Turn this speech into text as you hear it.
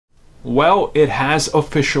Well, it has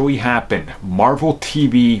officially happened. Marvel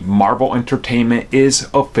TV, Marvel Entertainment is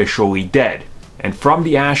officially dead. And from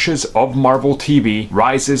the ashes of Marvel TV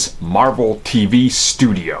rises Marvel TV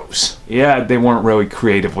Studios. Yeah, they weren't really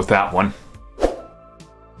creative with that one.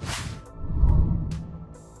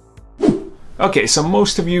 Okay, so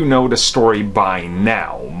most of you know the story by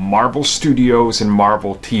now. Marvel Studios and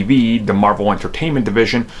Marvel TV, the Marvel Entertainment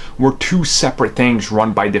division, were two separate things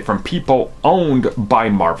run by different people, owned by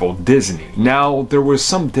Marvel Disney. Now, there was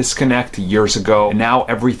some disconnect years ago, and now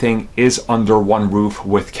everything is under one roof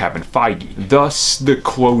with Kevin Feige. Thus, the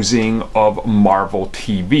closing of Marvel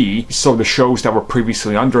TV. So the shows that were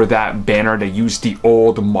previously under that banner that used the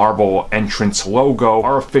old Marvel entrance logo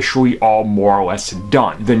are officially all more or less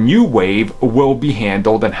done. The new wave will be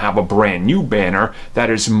handled and have a brand new banner that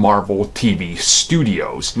is Marvel TV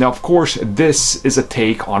Studios. Now, of course, this is a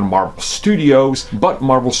take on Marvel Studios, but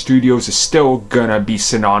Marvel Studios is still gonna be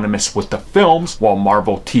synonymous with the films, while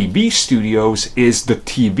Marvel TV Studios is the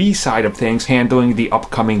TV side of things, handling the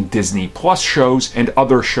upcoming Disney Plus shows and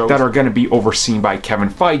other shows that are gonna be overseen by Kevin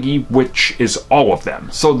Feige, which is all of them.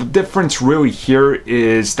 So the difference really here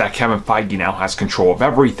is that Kevin Feige now has control of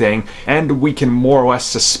everything, and we can more or less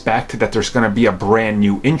suspect that there's going to be a brand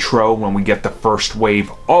new intro when we get the first wave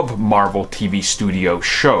of Marvel TV Studio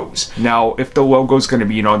shows. Now, if the logo is going to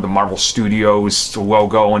be, the Marvel Studios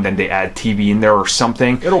logo and then they add TV in there or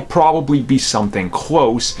something, it'll probably be something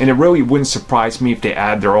close, and it really wouldn't surprise me if they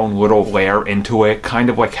add their own little layer into it, kind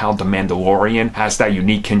of like how The Mandalorian has that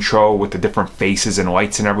unique intro with the different faces and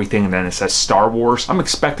lights and everything, and then it says Star Wars. I'm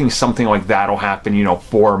expecting something like that'll happen,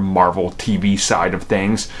 for Marvel TV side of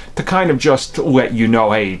things, to kind of just let you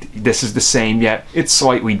know, hey, this is the same, yet it's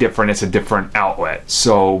slightly different, it's a different outlet.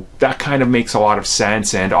 So that kind of makes a lot of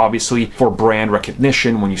sense, and obviously for brand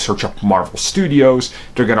recognition, when you search up Marvel Studios,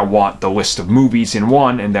 they're going to want the list of movies in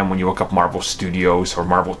one, and then when you look up Marvel Studios or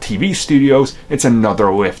Marvel TV Studios, it's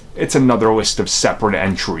another list of separate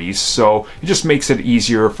entries. So it just makes it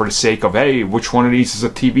easier for the sake of, hey, which one of these is a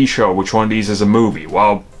TV show, which one of these is a movie?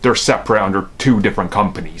 Well, they're separate under two different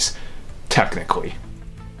companies, technically.